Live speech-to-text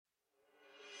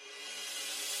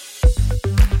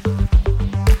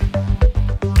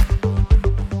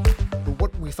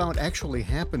we found actually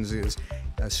happens is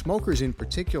smokers in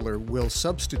particular will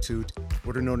substitute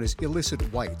what are known as illicit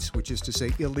whites, which is to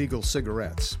say illegal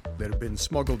cigarettes that have been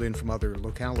smuggled in from other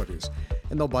localities,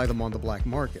 and they'll buy them on the black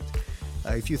market.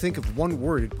 If you think of one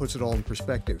word, it puts it all in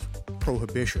perspective: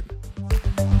 prohibition.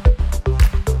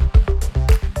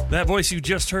 That voice you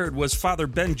just heard was Father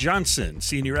Ben Johnson,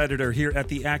 senior editor here at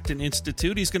the Acton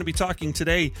Institute. He's going to be talking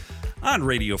today on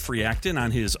Radio Free Acton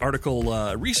on his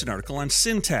article, recent article on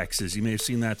sin taxes. You may have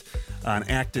seen that on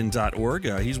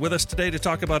acton.org. He's with us today to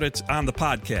talk about it on the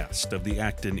podcast of the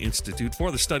Acton Institute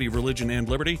for the Study of Religion and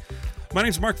Liberty. My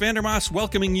name's Mark Vandermoss,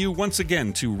 welcoming you once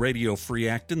again to Radio Free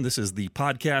Acton. This is the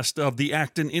podcast of the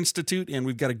Acton Institute, and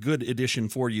we've got a good edition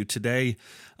for you today.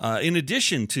 In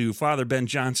addition to Father Ben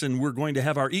Johnson, we're going to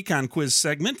have our Econ Quiz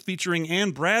segment featuring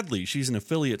Ann Bradley. She's an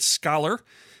affiliate scholar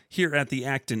here at the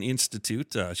Acton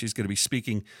Institute. She's going to be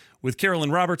speaking with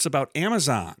Carolyn Roberts about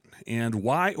Amazon and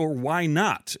why or why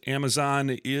not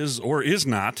Amazon is or is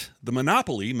not the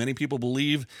monopoly many people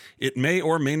believe it may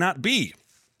or may not be.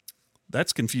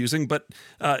 That's confusing, but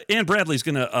Ann Bradley's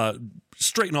going to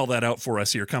straighten all that out for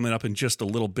us here coming up in just a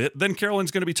little bit. Then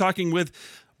Carolyn's going to be talking with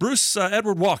Bruce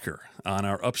Edward Walker on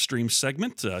our Upstream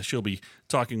segment. She'll be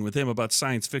talking with him about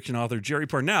science fiction author Jerry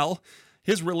Pournelle,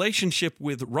 his relationship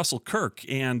with Russell Kirk,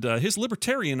 and his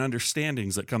libertarian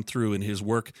understandings that come through in his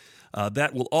work.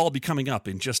 That will all be coming up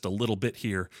in just a little bit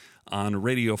here on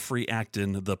Radio Free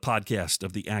Acton, the podcast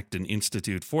of the Acton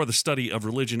Institute for the Study of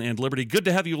Religion and Liberty. Good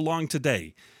to have you along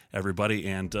today, everybody,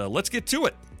 and let's get to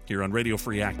it here on Radio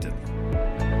Free Acton.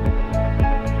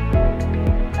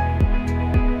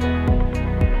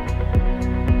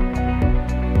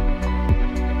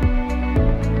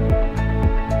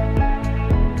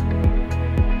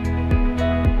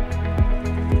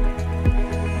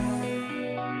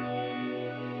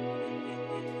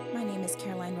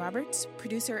 Roberts,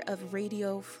 producer of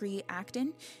Radio Free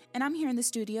Acton, and I'm here in the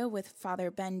studio with Father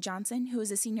Ben Johnson, who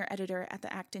is a senior editor at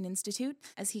the Acton Institute,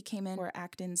 as he came in for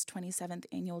Acton's 27th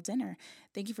annual dinner.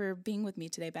 Thank you for being with me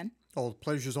today, Ben. Oh, the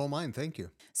pleasure's all mine. Thank you.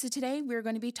 So today we're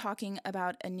going to be talking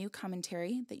about a new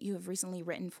commentary that you have recently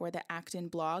written for the Acton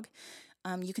blog.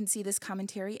 You can see this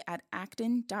commentary at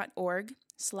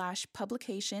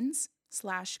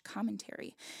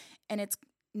acton.org/publications/commentary, and it's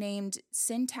named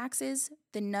Sin Taxes,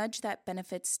 the Nudge That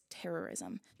Benefits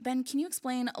Terrorism. Ben, can you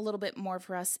explain a little bit more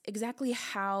for us exactly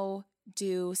how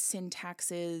do sin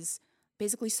taxes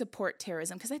basically support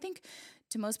terrorism? Because I think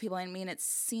to most people, I mean, it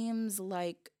seems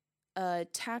like a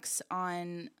tax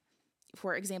on,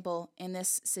 for example, in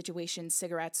this situation,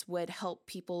 cigarettes would help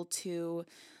people to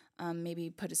maybe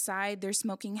put aside their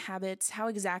smoking habits. How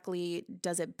exactly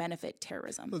does it benefit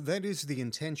terrorism? Well, that is the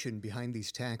intention behind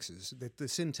these taxes, that the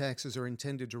sin taxes are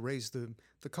intended to raise the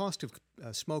cost of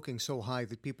smoking so high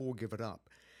that people will give it up.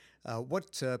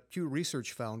 What Pew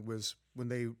Research found was when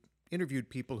they interviewed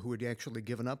people who had actually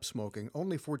given up smoking,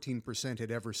 only 14%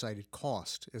 had ever cited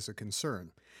cost as a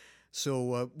concern.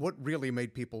 So what really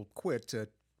made people quit,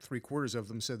 3/4 of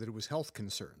them said that it was health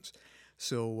concerns.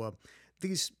 So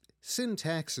these sin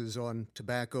taxes on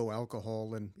tobacco,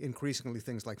 alcohol, and increasingly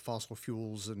things like fossil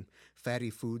fuels and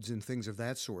fatty foods and things of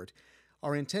that sort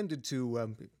are intended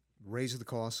to raise the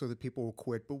cost so that people will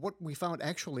quit. But what we found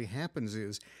actually happens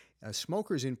is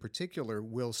smokers in particular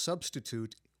will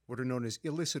substitute what are known as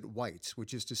illicit whites,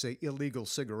 which is to say illegal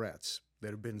cigarettes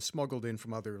that have been smuggled in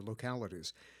from other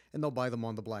localities, and they'll buy them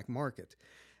on the black market.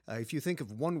 If you think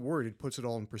of one word, it puts it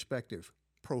all in perspective: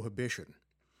 prohibition.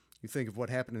 You think of what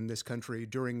happened in this country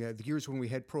during the years when we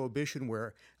had prohibition,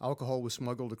 where alcohol was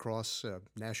smuggled across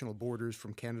national borders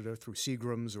from Canada through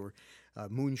Seagrams or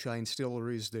moonshine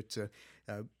distilleries that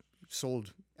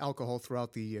sold alcohol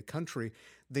throughout the country,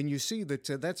 then you see that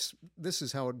this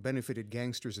is how it benefited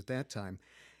gangsters at that time.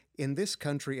 In this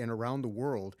country and around the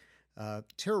world,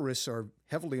 terrorists are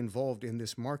heavily involved in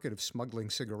this market of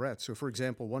smuggling cigarettes. So, for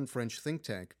example, one French think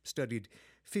tank studied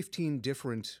 15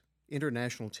 different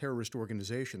international terrorist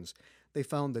organizations. They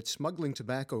found that smuggling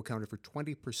tobacco accounted for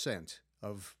 20%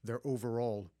 of their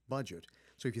overall budget.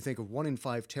 So if you think of 1 in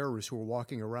 5 terrorists who were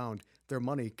walking around, their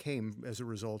money came as a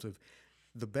result of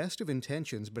the best of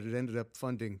intentions, but it ended up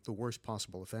funding the worst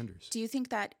possible offenders. Do you think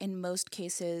that in most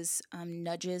cases,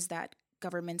 nudges that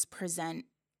governments present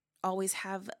always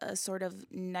have a sort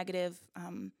of negative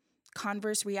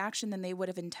converse reaction than they would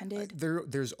have intended?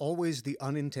 There's always the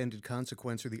unintended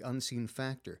consequence or the unseen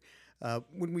factor.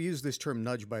 When we use this term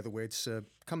nudge, by the way, it's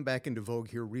come back into vogue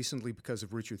here recently because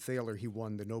of Richard Thaler. He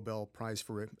won the Nobel Prize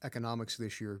for Economics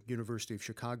this year, University of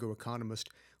Chicago economist,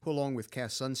 who along with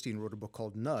Cass Sunstein wrote a book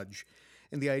called Nudge.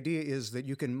 And the idea is that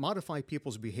you can modify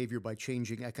people's behavior by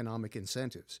changing economic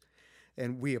incentives.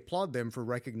 And we applaud them for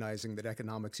recognizing that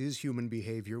economics is human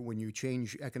behavior. When you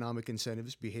change economic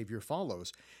incentives, behavior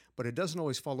follows. But it doesn't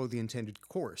always follow the intended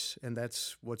course, and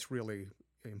that's what's really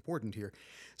important here.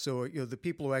 So, the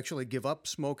people who actually give up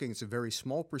smoking, it's a very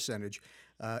small percentage.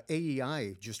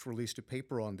 AEI just released a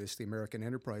paper on this, the American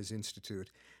Enterprise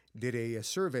Institute, did a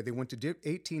survey. They went to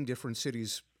 18 different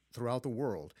cities throughout the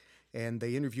world, and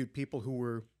they interviewed people who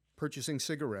were purchasing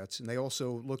cigarettes, and they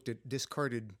also looked at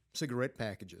discarded cigarette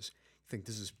packages. I think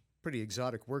this is pretty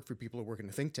exotic work for people who work in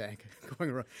a think tank, going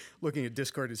around looking at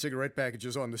discarded cigarette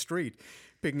packages on the street,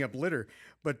 picking up litter.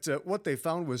 But what they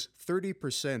found was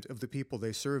 30% of the people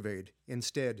they surveyed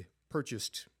instead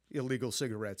purchased illegal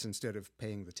cigarettes instead of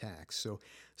paying the tax.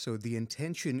 So the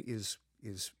intention is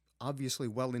obviously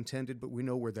well-intended, but we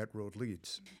know where that road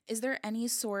leads. Is there any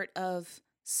sort of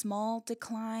small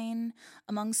decline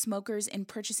among smokers in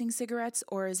purchasing cigarettes,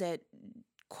 or is it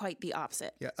quite the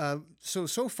opposite? Yeah.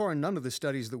 So far, none of the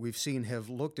studies that we've seen have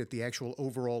looked at the actual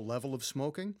overall level of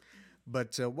smoking.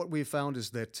 But what we've found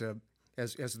is that,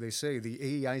 as they say, the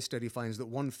AEI study finds that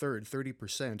 1/3,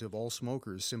 30% of all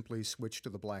smokers simply switch to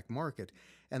the black market.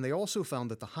 And they also found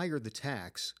that the higher the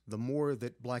tax, the more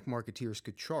that black marketeers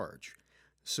could charge.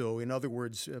 So, in other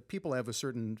words, people have a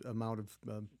certain amount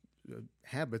of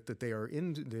habit that they are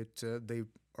in, that they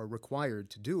are required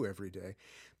to do every day.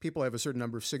 People have a certain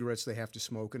number of cigarettes they have to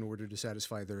smoke in order to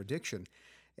satisfy their addiction.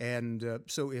 And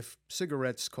so if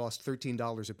cigarettes cost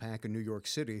 $13 a pack in New York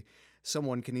City,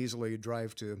 someone can easily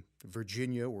drive to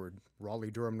Virginia or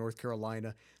Raleigh-Durham, North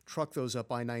Carolina, truck those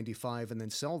up I-95 and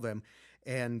then sell them.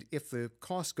 And if the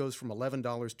cost goes from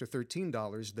 $11 to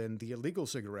 $13, then the illegal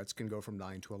cigarettes can go from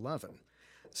 $9 to $11.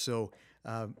 So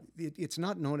it's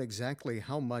not known exactly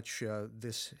how much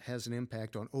this has an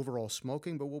impact on overall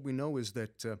smoking, but what we know is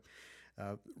that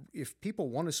if people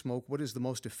want to smoke, what is the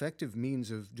most effective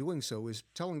means of doing so is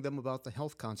telling them about the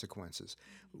health consequences.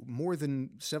 More than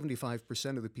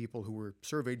 75% of the people who were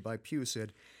surveyed by Pew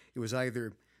said it was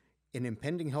either an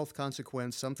impending health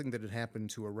consequence, something that had happened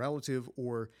to a relative,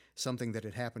 or something that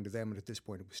had happened to them, and at this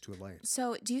point it was too late.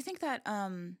 So do you think that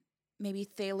maybe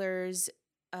Thaler's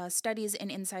studies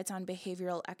and insights on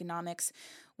behavioral economics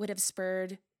would have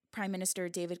spurred Prime Minister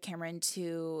David Cameron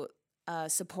to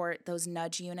support those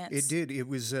nudge units? It did. It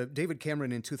was David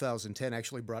Cameron in 2010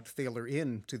 actually brought Thaler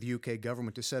in to the UK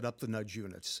government to set up the nudge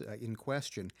units in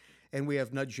question. And we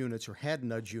have nudge units, or had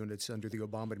nudge units, under the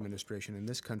Obama administration in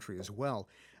this country as well.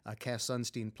 Cass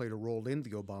Sunstein played a role in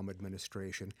the Obama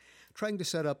administration, trying to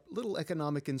set up little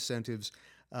economic incentives.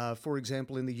 For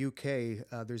example, in the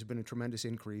UK, there's been a tremendous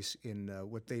increase in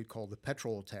what they call the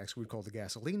petrol tax, we'd call the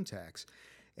gasoline tax.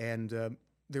 And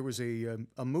there was a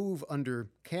move under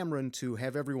Cameron to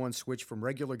have everyone switch from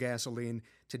regular gasoline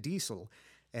to diesel.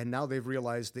 And now they've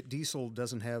realized that diesel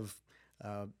doesn't have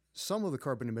some of the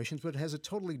carbon emissions, but it has a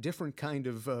totally different kind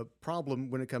of problem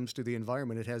when it comes to the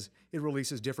environment. It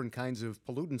releases different kinds of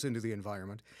pollutants into the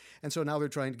environment. And so now they're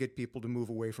trying to get people to move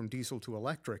away from diesel to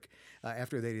electric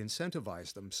after they'd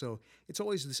incentivized them. So it's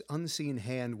always this unseen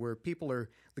hand where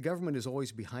the government is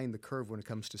always behind the curve when it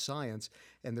comes to science,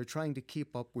 and they're trying to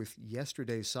keep up with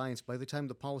yesterday's science. By the time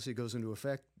the policy goes into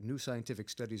effect, new scientific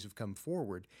studies have come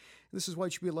forward. This is why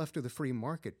it should be left to the free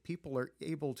market. People are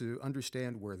able to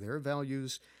understand where their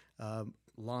values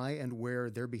lie and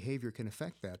where their behavior can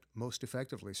affect that most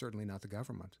effectively, certainly not the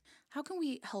government. How can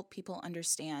we help people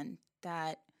understand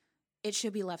that it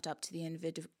should be left up to the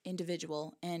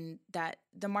individual, and that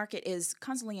the market is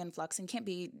constantly in flux and can't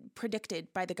be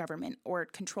predicted by the government or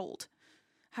controlled?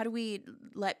 How do we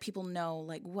let people know,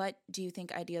 what do you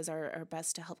think ideas are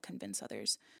best to help convince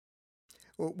others?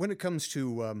 Well, when it comes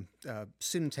to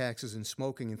sin taxes and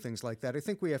smoking and things like that, I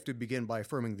think we have to begin by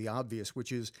affirming the obvious,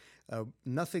 which is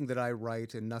nothing that I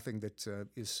write and nothing that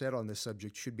is said on this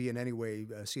subject should be in any way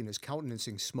seen as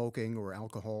countenancing smoking or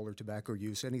alcohol or tobacco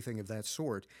use, anything of that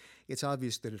sort. It's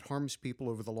obvious that it harms people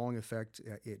over the long effect.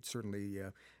 It certainly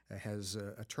has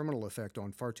a terminal effect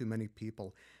on far too many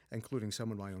people, including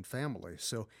some in my own family.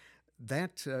 So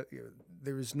that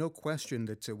there is no question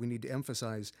that we need to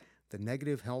emphasize the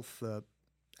negative health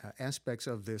aspects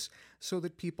of this so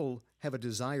that people have a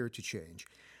desire to change.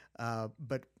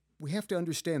 But we have to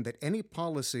understand that any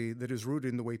policy that is rooted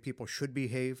in the way people should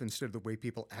behave instead of the way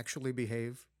people actually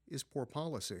behave is poor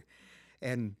policy.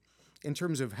 And in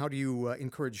terms of how do you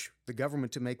encourage the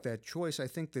government to make that choice, I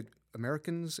think that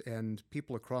Americans and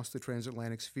people across the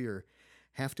transatlantic sphere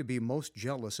have to be most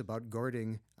jealous about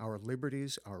guarding our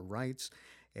liberties, our rights,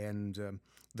 and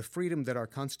the freedom that our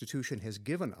Constitution has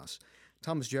given us.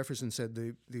 Thomas Jefferson said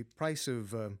the price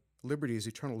of liberty is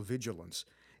eternal vigilance,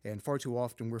 and far too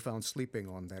often we're found sleeping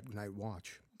on that night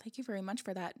watch. Thank you very much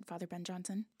for that, Father Ben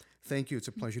Johnson. Thank you. It's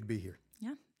a pleasure to be here.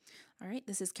 Yeah. All right.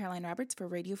 This is Caroline Roberts for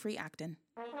Radio Free Acton.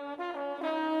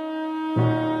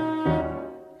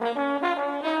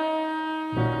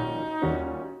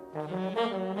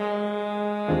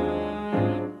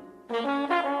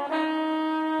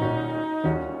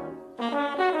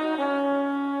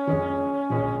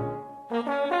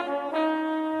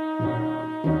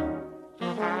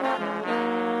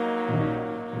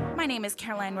 My name is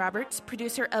Caroline Roberts,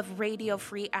 producer of Radio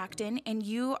Free Acton, and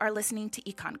you are listening to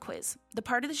Econ Quiz, the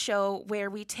part of the show where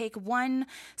we take one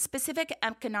specific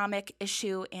economic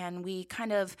issue and we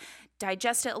kind of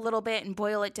digest it a little bit and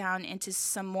boil it down into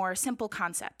some more simple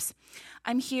concepts.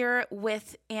 I'm here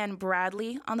with Ann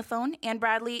Bradley on the phone. Ann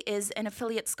Bradley is an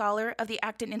affiliate scholar of the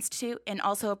Acton Institute and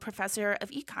also a professor of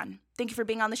econ. Thank you for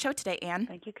being on the show today, Ann.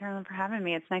 Thank you, Carolyn, for having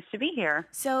me. It's nice to be here.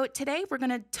 So today we're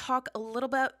going to talk a little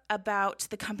bit about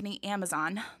the company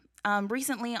Amazon.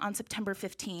 Recently, on September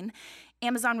 15,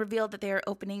 Amazon revealed that they are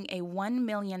opening a 1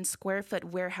 million square foot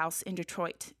warehouse in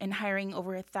Detroit and hiring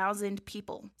over 1,000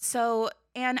 people. So,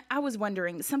 and I was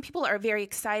wondering, some people are very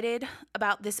excited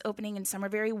about this opening and some are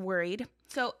very worried.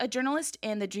 So a journalist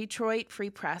in the Detroit Free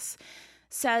Press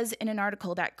says in an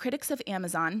article that critics of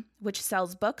Amazon, which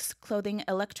sells books, clothing,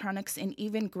 electronics, and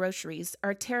even groceries,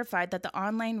 are terrified that the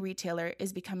online retailer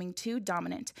is becoming too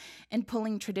dominant and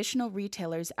pulling traditional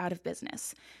retailers out of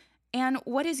business. And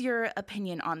what is your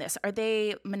opinion on this? Are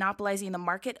they monopolizing the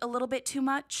market a little bit too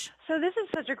much? So this is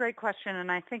such a great question,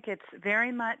 and I think it's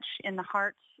very much in the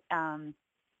hearts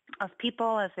of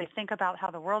people as they think about how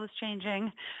the world is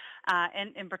changing,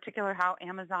 and in particular how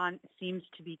Amazon seems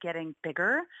to be getting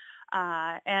bigger.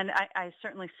 And I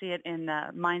certainly see it in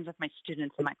the minds of my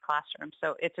students in my classroom.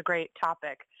 So it's a great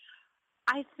topic.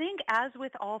 I think, as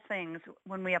with all things,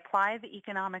 when we apply the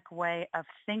economic way of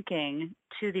thinking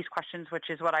to these questions, which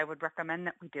is what I would recommend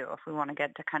that we do if we want to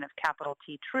get to kind of capital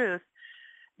T truth,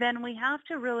 then we have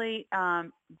to really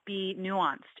be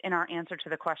nuanced in our answer to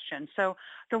the question. So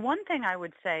the one thing I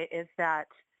would say is that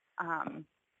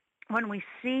when we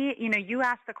see, you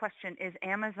asked the question, is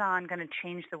Amazon going to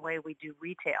change the way we do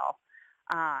retail?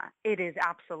 It is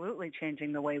absolutely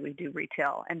changing the way we do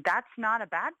retail. And that's not a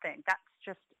bad thing. That's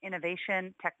just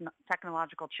innovation,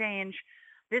 technological change.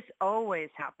 This always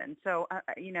happens. So,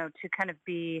 to kind of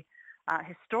be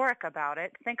historic about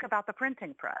it, think about the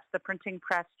printing press. The printing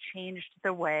press changed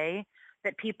the way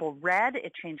that people read.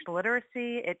 It changed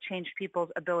literacy. It changed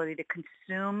people's ability to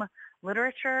consume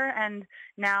literature. And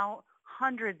now,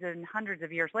 hundreds and hundreds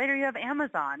of years later, you have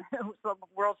Amazon, who's the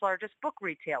world's largest book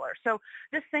retailer. So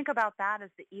just think about that as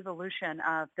the evolution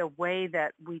of the way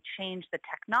that we change the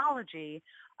technology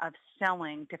of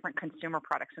selling different consumer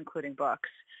products, including books.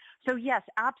 So yes,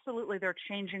 absolutely, they're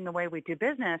changing the way we do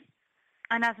business.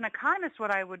 And as an economist, what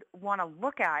I would want to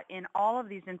look at in all of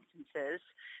these instances,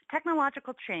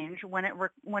 technological change, when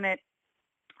it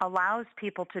allows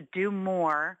people to do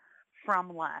more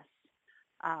from less,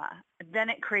 then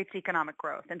it creates economic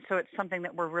growth. And so it's something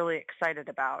that we're really excited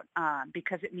about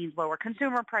because it means lower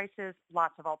consumer prices,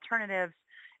 lots of alternatives,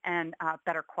 and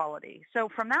better quality. So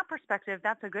from that perspective,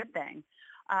 that's a good thing.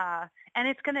 And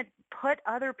it's going to put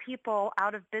other people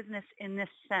out of business in this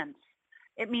sense.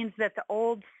 It means that the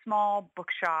old small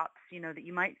bookshops, that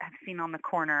you might have seen on the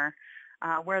corner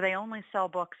where they only sell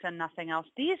books and nothing else,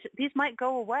 these might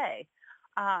go away.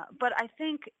 But I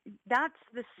think that's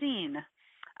the scene.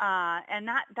 And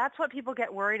that's what people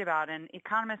get worried about. And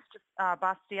economist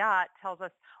Bastiat tells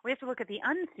us we have to look at the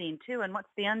unseen, too. And what's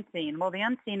the unseen? Well, the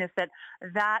unseen is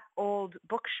that old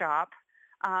bookshop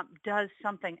does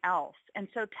something else. And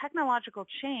so technological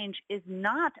change is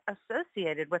not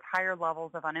associated with higher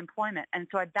levels of unemployment. And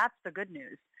so that's the good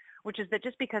news, which is that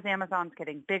just because Amazon's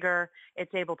getting bigger,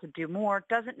 it's able to do more,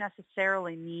 doesn't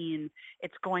necessarily mean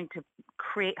it's going to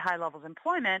create high levels of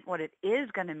employment. What it is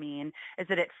going to mean is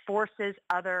that it forces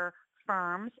other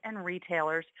firms and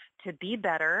retailers to be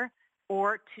better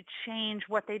or to change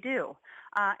what they do.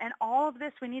 And all of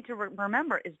this, we need to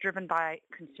remember, is driven by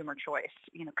consumer choice.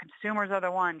 Consumers are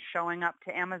the ones showing up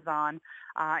to Amazon,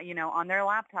 on their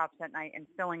laptops at night and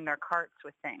filling their carts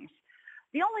with things.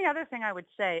 The only other thing I would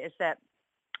say is that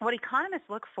what economists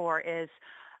look for is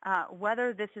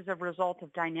whether this is a result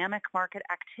of dynamic market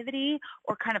activity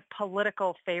or kind of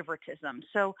political favoritism.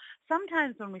 So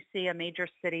sometimes when we see a major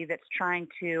city that's trying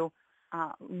to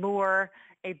lure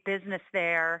a business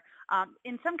there,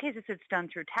 in some cases it's done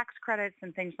through tax credits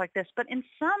and things like this, but in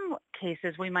some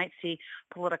cases we might see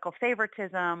political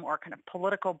favoritism or kind of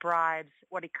political bribes,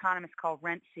 what economists call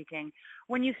rent seeking.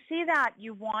 When you see that,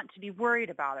 you want to be worried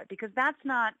about it because that's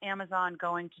not Amazon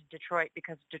going to Detroit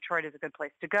because Detroit is a good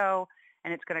place to go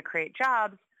and it's going to create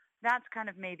jobs. that's kind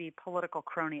of maybe political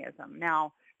cronyism.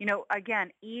 Now,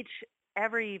 again,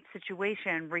 every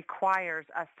situation requires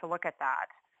us to look at that.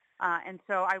 And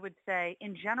so I would say,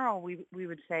 in general, we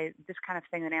would say this kind of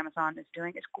thing that Amazon is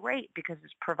doing is great because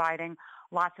it's providing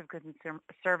lots of goods and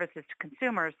services to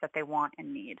consumers that they want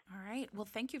and need. All right. Well,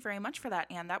 thank you very much for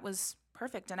that, Anne. That was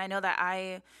perfect. And I know that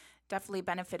I definitely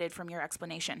benefited from your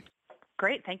explanation.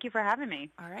 Great. Thank you for having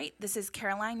me. All right. This is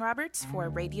Caroline Roberts for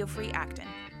Radio Free Acton.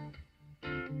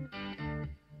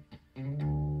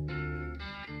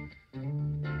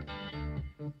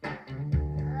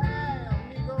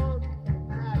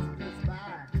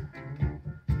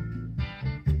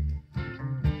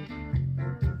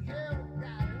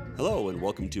 Hello and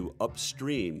welcome to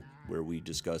Upstream, where we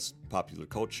discuss popular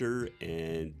culture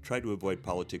and try to avoid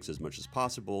politics as much as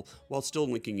possible while still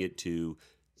linking it to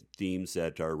themes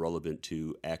that are relevant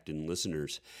to Acton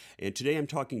listeners. And today I'm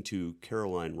talking to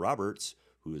Caroline Roberts,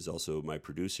 who is also my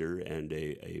producer and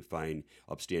a fine,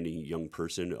 upstanding young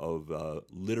person of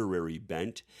literary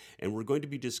bent. And we're going to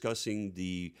be discussing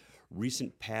the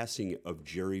recent passing of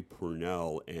Jerry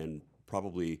Pournelle and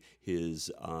probably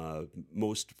his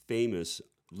most famous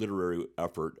literary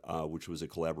effort, which was a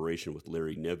collaboration with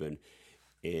Larry Niven.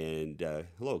 And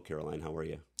hello, Caroline, how are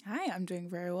you? Hi, I'm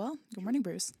doing very well. Good morning,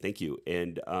 Bruce. Thank you.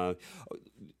 And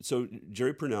so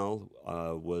Jerry Pournelle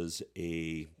was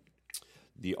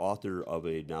the author of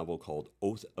a novel called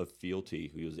Oath of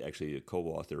Fealty. He was actually a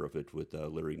co-author of it with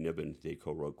Larry Niven. They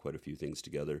co-wrote quite a few things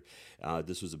together.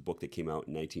 This was a book that came out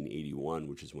in 1981,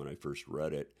 which is when I first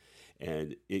read it.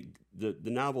 And the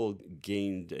novel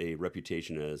gained a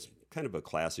reputation as kind of a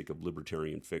classic of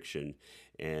libertarian fiction,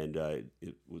 and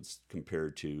it was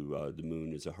compared to The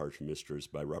Moon is a Harsh Mistress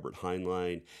by Robert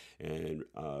Heinlein, and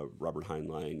Robert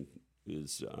Heinlein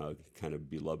is kind of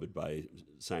beloved by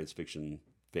science fiction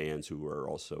fans who are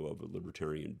also of a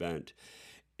libertarian bent.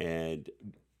 And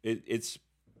it's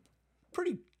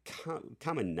pretty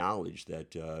common knowledge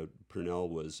that Pournelle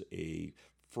was a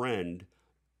friend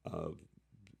of,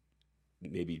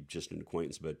 maybe just an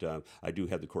acquaintance, but I do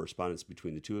have the correspondence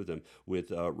between the two of them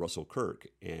with Russell Kirk,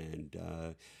 and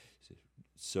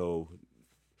so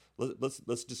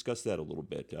let's discuss that a little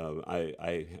bit.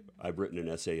 I've written an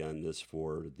essay on this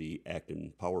for the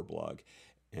Acton Power blog,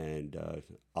 and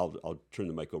I'll turn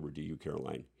the mic over to you,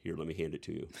 Caroline. Here, let me hand it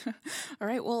to you. All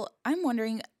right. Well, I'm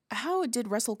wondering, how did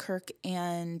Russell Kirk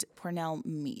and Pournelle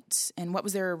meet, and what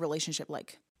was their relationship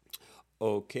like?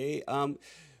 Okay.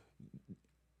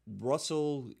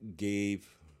 Russell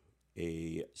gave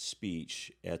a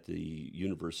speech at the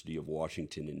University of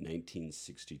Washington in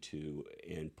 1962,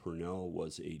 and Pournelle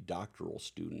was a doctoral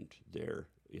student there.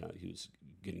 Yeah, he was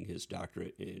getting his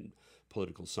doctorate in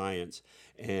political science,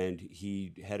 and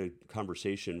he had a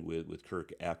conversation with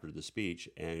Kirk after the speech,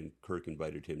 and Kirk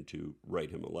invited him to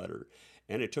write him a letter.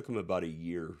 And it took him about a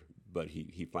year, but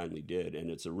he finally did, and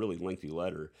it's a really lengthy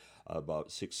letter,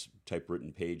 about 6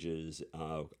 typewritten pages,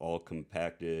 all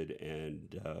compacted,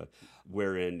 and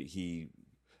wherein he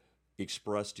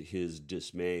expressed his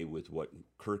dismay with what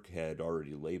Kirk had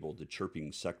already labeled the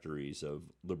chirping sectaries of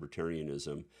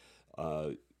libertarianism,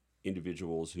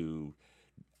 individuals who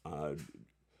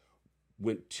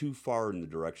went too far in the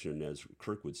direction, as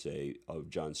Kirk would say, of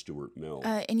John Stuart Mill.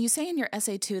 And you say in your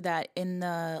essay, too, that in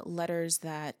the letters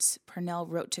that Pournelle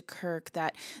wrote to Kirk,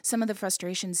 that some of the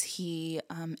frustrations he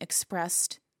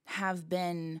expressed have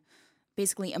been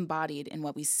basically embodied in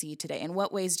what we see today. In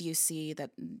what ways do you see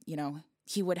that,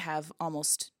 he would have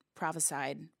almost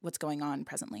prophesied what's going on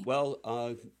presently?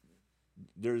 Well,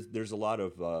 there's a lot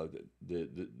of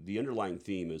the underlying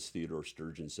theme, as Theodore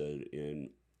Sturgeon said, in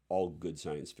all good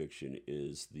science fiction,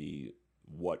 is the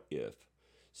what if.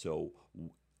 So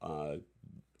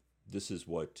this is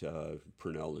what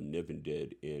Pournelle and Niven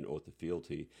did in Oath of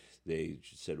Fealty. They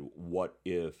said, what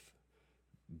if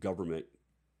government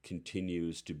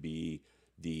continues to be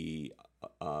the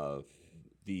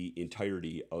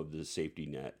entirety of the safety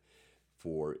net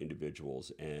for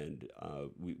individuals and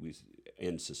we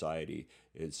and society?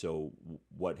 And so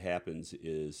what happens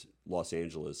is Los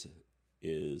Angeles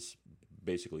is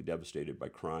basically devastated by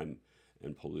crime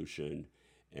and pollution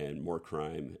and more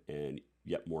crime and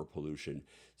yet more pollution.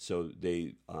 So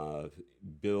they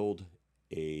build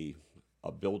a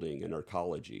building, an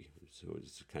arcology. So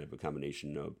it's kind of a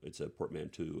combination of, it's a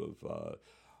portmanteau of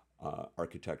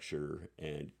architecture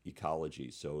and ecology.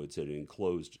 So it's an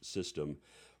enclosed system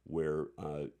where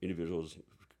individuals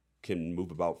can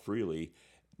move about freely,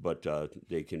 but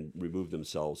they can remove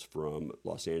themselves from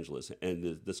Los Angeles.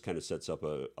 And this kind of sets up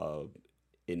a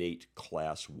innate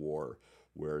class war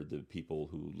where the people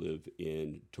who live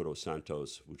in Todos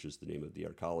Santos, which is the name of the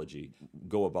arcology,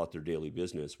 go about their daily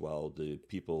business, while the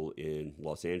people in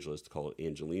Los Angeles, called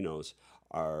Angelinos,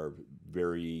 are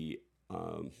very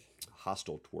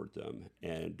hostile toward them,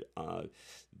 and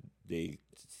they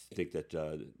think that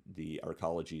the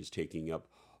arcology is taking up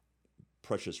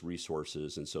precious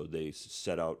resources, and so they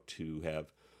set out to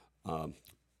have,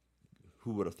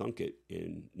 who would have thunk it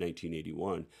in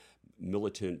 1981,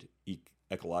 militant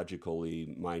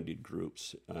ecologically minded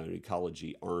groups, an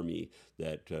ecology army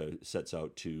that sets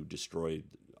out to destroy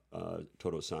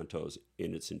Todos Santos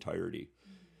in its entirety.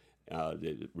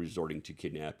 Resorting to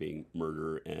kidnapping,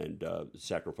 murder, and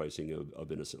sacrificing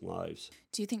of innocent lives.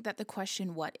 Do you think that the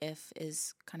question "what if"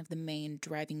 is kind of the main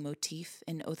driving motif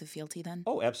in Oath of Fealty then?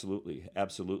 Oh, absolutely,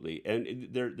 absolutely. And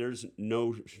there's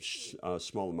no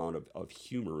small amount of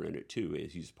humor in it, too.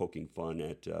 He's poking fun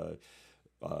at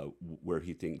where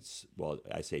he thinks, well,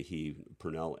 I say he,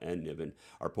 Pournelle and Niven,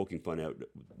 are poking fun at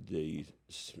the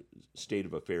state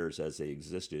of affairs as they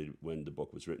existed when the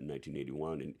book was written in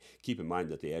 1981. And keep in mind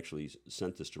that they actually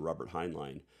sent this to Robert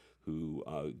Heinlein, who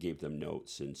gave them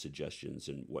notes and suggestions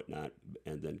and whatnot,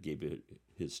 and then gave it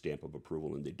his stamp of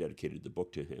approval, and they dedicated the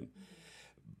book to him.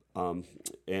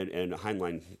 And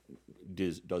Heinlein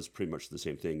does pretty much the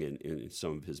same thing in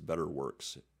some of his better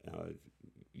works.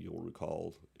 You'll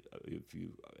recall, if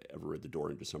you ever read The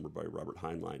Door in December by Robert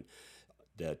Heinlein,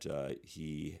 that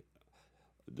the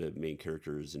main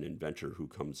character is an inventor who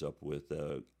comes up with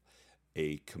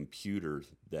a computer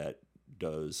that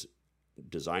does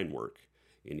design work,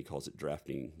 and he calls it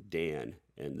Drafting Dan.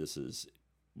 And this is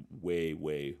way,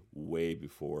 way, way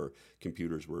before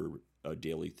computers were a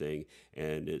daily thing,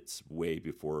 and it's way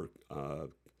before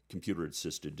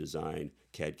computer-assisted design,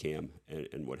 CAD/CAM,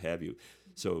 and what have you.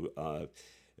 So,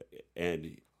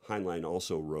 and Heinlein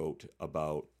also wrote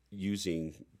about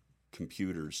using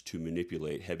computers to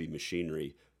manipulate heavy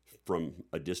machinery from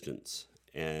a distance.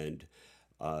 And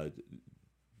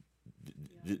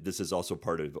this is also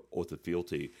part of Oath of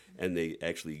Fealty, and they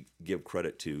actually give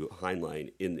credit to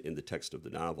Heinlein in the text of the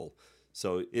novel.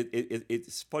 So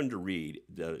it's fun to read,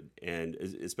 and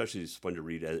especially it's fun to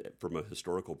read from a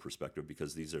historical perspective,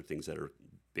 because these are things that are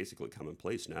basically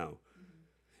commonplace now.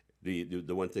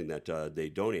 The one thing that they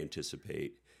don't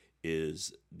anticipate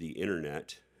is the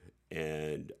internet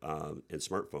and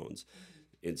smartphones.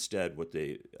 Instead, what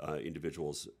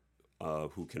individuals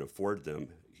who can afford them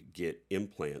get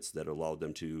implants that allow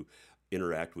them to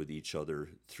interact with each other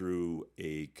through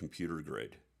a computer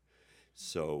grid.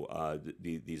 So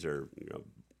these are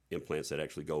implants that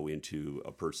actually go into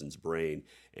a person's brain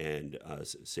and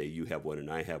say you have one and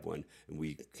I have one, and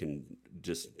we can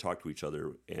just talk to each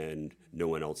other and no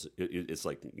one else. It's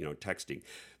like texting,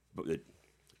 but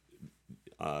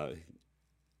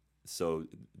so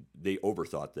they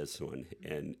overthought this one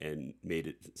and made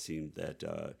it seem that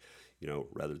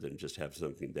rather than just have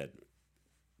something that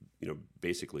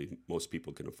basically most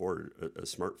people can afford a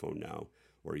smartphone now.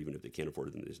 Or even if they can't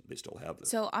afford them, they still have them.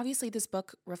 So obviously this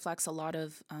book reflects a lot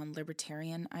of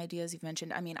libertarian ideas you've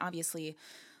mentioned. I mean, obviously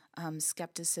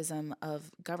skepticism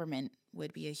of government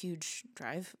would be a huge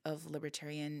drive of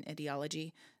libertarian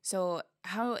ideology. So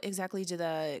how exactly do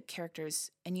the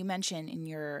characters, and you mentioned in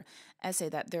your essay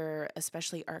that they're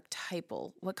especially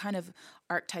archetypal, what kind of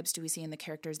archetypes do we see in the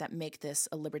characters that make this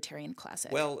a libertarian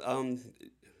classic? Well,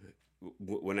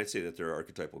 when I say that they're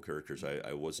archetypal characters,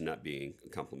 I was not being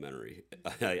complimentary.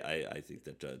 I think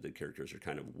that the characters are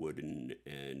kind of wooden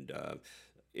and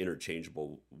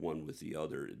interchangeable one with the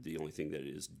other. The only thing that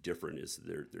is different is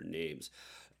their names.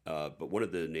 But one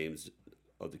of the names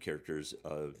of the characters,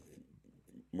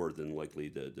 more than likely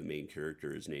the main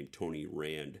character, is named Tony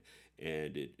Rand,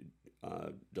 and it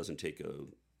doesn't take a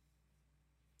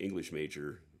English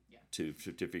major to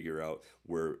figure out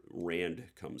where Rand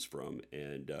comes from.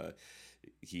 And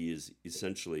he is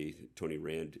essentially, Tony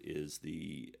Rand is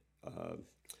the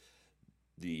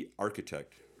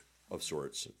architect of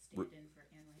sorts. Stand in for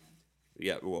Ayn Rand.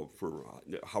 Yeah, well, for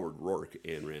Howard Rourke,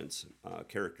 Ayn Rand's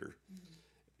character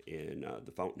in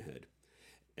The Fountainhead.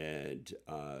 And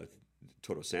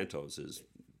Todos Santos is,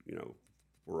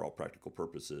 for all practical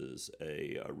purposes,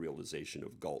 a realization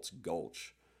of Galt's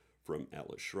Gulch from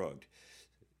Atlas Shrugged.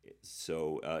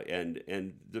 So and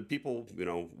the people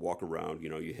walk around.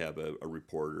 You have a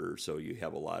reporter, so you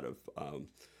have a lot of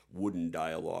wooden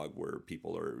dialogue where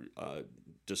people are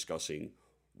discussing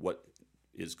what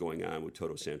is going on with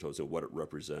Todos Santos and what it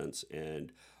represents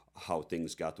and how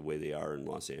things got the way they are in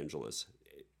Los Angeles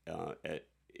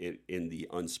in the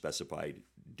unspecified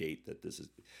date that this is.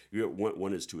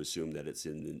 One is to assume that it's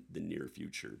in the near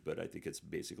future, but I think it's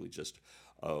basically just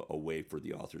a way for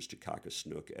the authors to cock a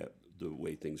snook at the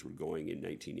way things were going in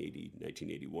 1980,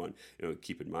 1981.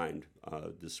 Keep in mind,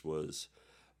 this was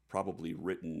probably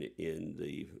written in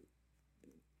the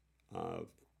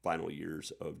final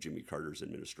years of Jimmy Carter's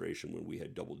administration, when we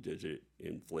had double-digit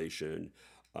inflation,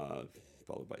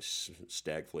 followed by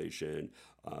stagflation,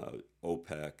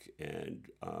 OPEC, and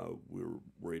we were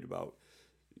worried about,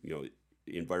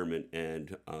 environment,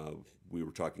 and we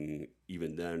were talking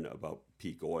even then about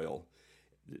peak oil,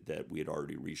 that we had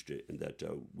already reached it, and that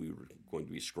we were going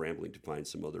to be scrambling to find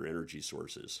some other energy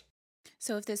sources.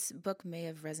 So if this book may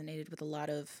have resonated with a lot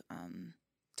of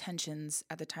tensions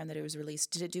at the time that it was released,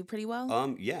 did it do pretty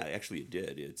well? Yeah, actually it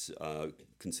did. It's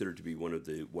considered to be one of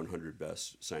the 100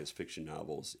 best science fiction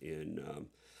novels in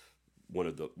one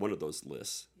of those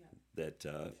lists that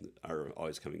are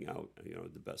always coming out.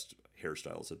 The best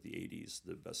hairstyles of the 80s,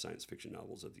 the best science fiction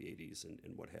novels of the 80s,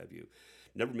 and what have you.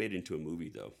 Never made it into a movie,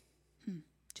 though.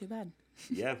 Too bad.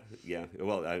 Yeah.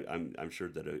 Well, I'm sure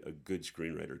that a good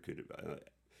screenwriter could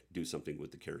do something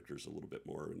with the characters a little bit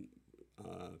more, and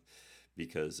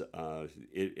because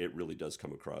it really does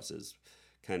come across as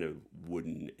kind of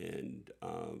wooden and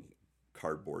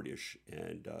cardboardish,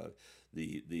 and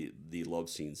the love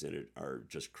scenes in it are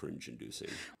just cringe-inducing.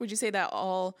 Would you say that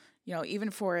all, even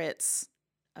for its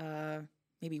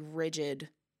maybe rigid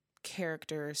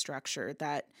character structure,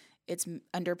 that it's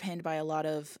underpinned by a lot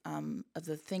of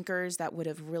the thinkers that would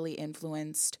have really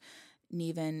influenced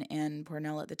Niven and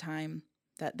Pournelle at the time,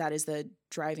 that is the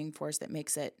driving force that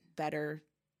makes it better,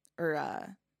 or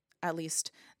at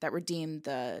least that redeemed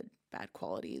the bad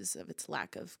qualities of its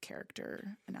lack of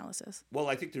character analysis? Well,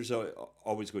 I think there's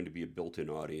always going to be a built-in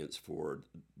audience for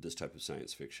this type of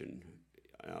science fiction.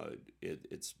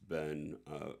 It's been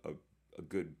a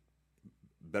good,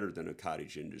 better than a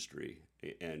cottage industry.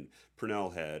 And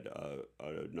Pournelle had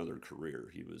another career.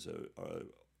 He was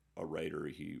a writer.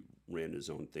 He ran his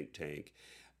own think tank,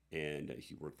 and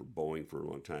he worked for Boeing for a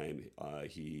long time.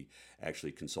 He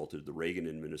actually consulted the Reagan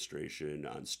administration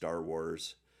on Star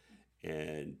Wars.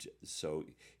 And so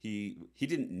he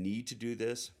didn't need to do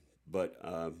this, but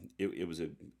it was a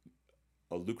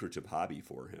lucrative hobby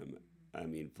for him. I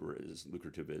mean, for as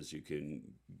lucrative as you can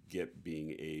get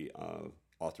being a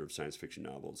author of science fiction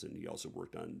novels, and he also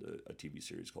worked on a TV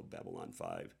series called Babylon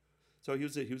 5. So he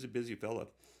was a busy fella,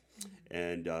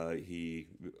 and he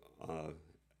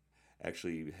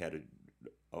actually had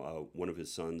one of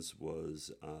his sons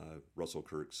was Russell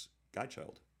Kirk's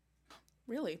godchild.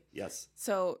 Really? Yes.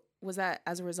 So was that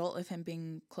as a result of him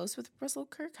being close with Russell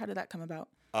Kirk? How did that come about?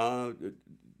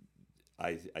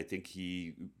 I think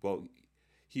he wrote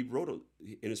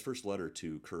in his first letter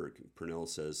to Kirk, Pournelle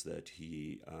says that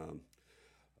he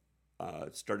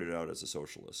started out as a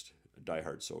socialist, a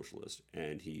diehard socialist,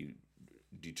 and he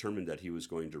determined that he was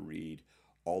going to read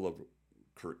all of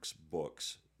Kirk's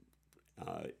books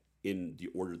in the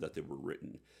order that they were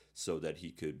written, so that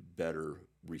he could better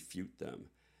refute them.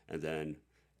 And then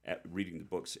reading the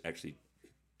books actually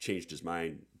changed his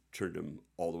mind, turned him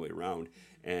all the way around.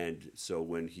 And so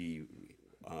when he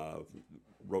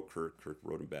wrote Kirk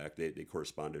wrote him back. They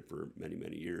corresponded for many,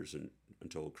 many years, and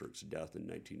until Kirk's death in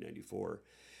 1994.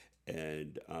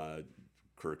 And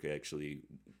Kirk actually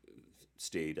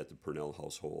stayed at the Pournelle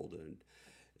household. And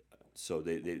so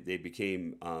they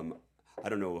became, I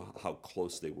don't know how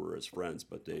close they were as friends,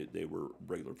 but they were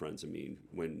regular friends. I mean,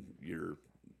 when you're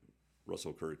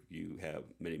Russell Kirk, you have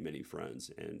many, many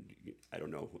friends, and I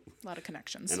don't know. A lot of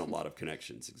connections. And a lot of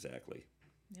connections, exactly.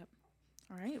 Yep.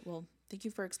 All right. Well, thank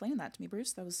you for explaining that to me,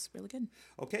 Bruce. That was really good.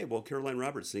 Okay. Well, Caroline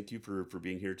Roberts, thank you for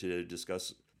being here to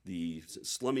discuss the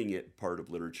slumming it part of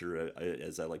literature,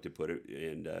 as I like to put it.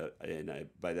 And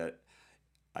by that,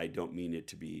 I don't mean it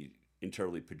to be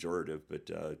entirely pejorative, but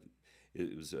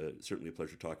it was certainly a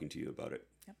pleasure talking to you about it.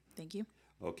 Yep. Thank you.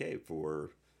 Okay. For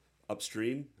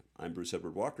Upstream, I'm Bruce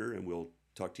Edward Walker, and we'll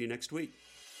talk to you next week.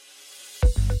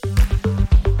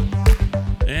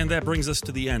 And that brings us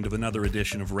to the end of another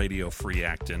edition of Radio Free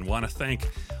Acton. Want to thank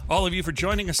all of you for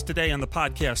joining us today on the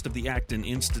podcast of the Acton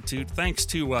Institute. Thanks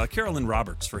to Carolyn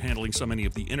Roberts for handling so many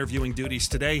of the interviewing duties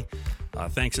today.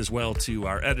 Thanks as well to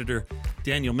our editor,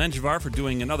 Daniel Menjivar, for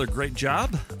doing another great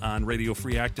job on Radio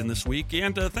Free Acton this week.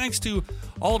 And thanks to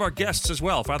all of our guests as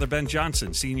well. Father Ben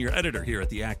Johnson, senior editor here at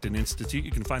the Acton Institute.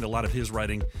 You can find a lot of his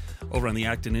writing over on the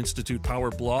Acton Institute Power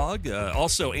blog.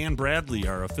 Also, Ann Bradley,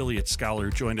 our affiliate scholar,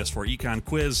 joined us for Econ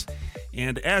Quiz.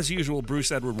 And as usual,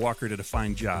 Bruce Edward Walker did a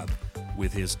fine job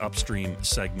with his Upstream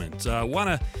segment. Want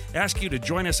to ask you to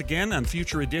join us again on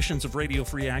future editions of Radio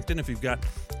Free Acton. If you've got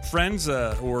friends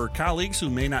or colleagues who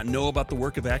may not know about the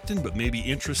work of Acton, but may be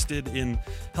interested in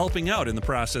helping out in the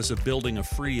process of building a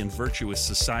free and virtuous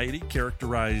society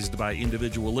characterized by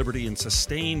individual liberty and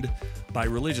sustained by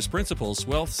religious principles,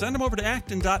 well, send them over to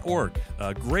acton.org.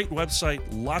 A great website,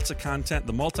 lots of content.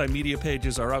 The multimedia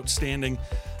pages are outstanding.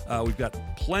 We've got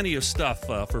plenty of stuff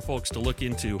for folks to look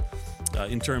into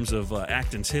in terms of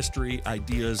Acton's history,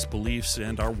 ideas, beliefs,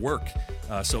 and our work.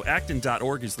 So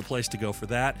acton.org is the place to go for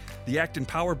that. The Acton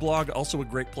Power blog, also a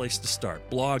great place to start.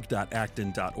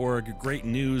 blog.acton.org. Great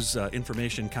news,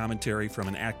 information, commentary from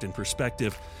an Acton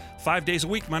perspective. 5 days a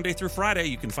week, Monday through Friday.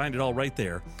 You can find it all right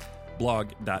there.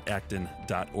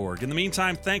 blog.acton.org. In the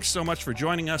meantime, thanks so much for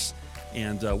joining us.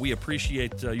 And we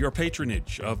appreciate your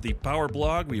patronage of the Power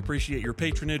Blog. We appreciate your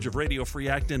patronage of Radio Free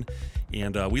Acton.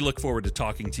 And we look forward to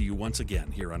talking to you once again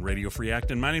here on Radio Free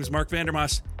Acton. My name is Mark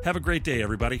Vandermas. Have a great day,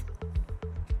 everybody.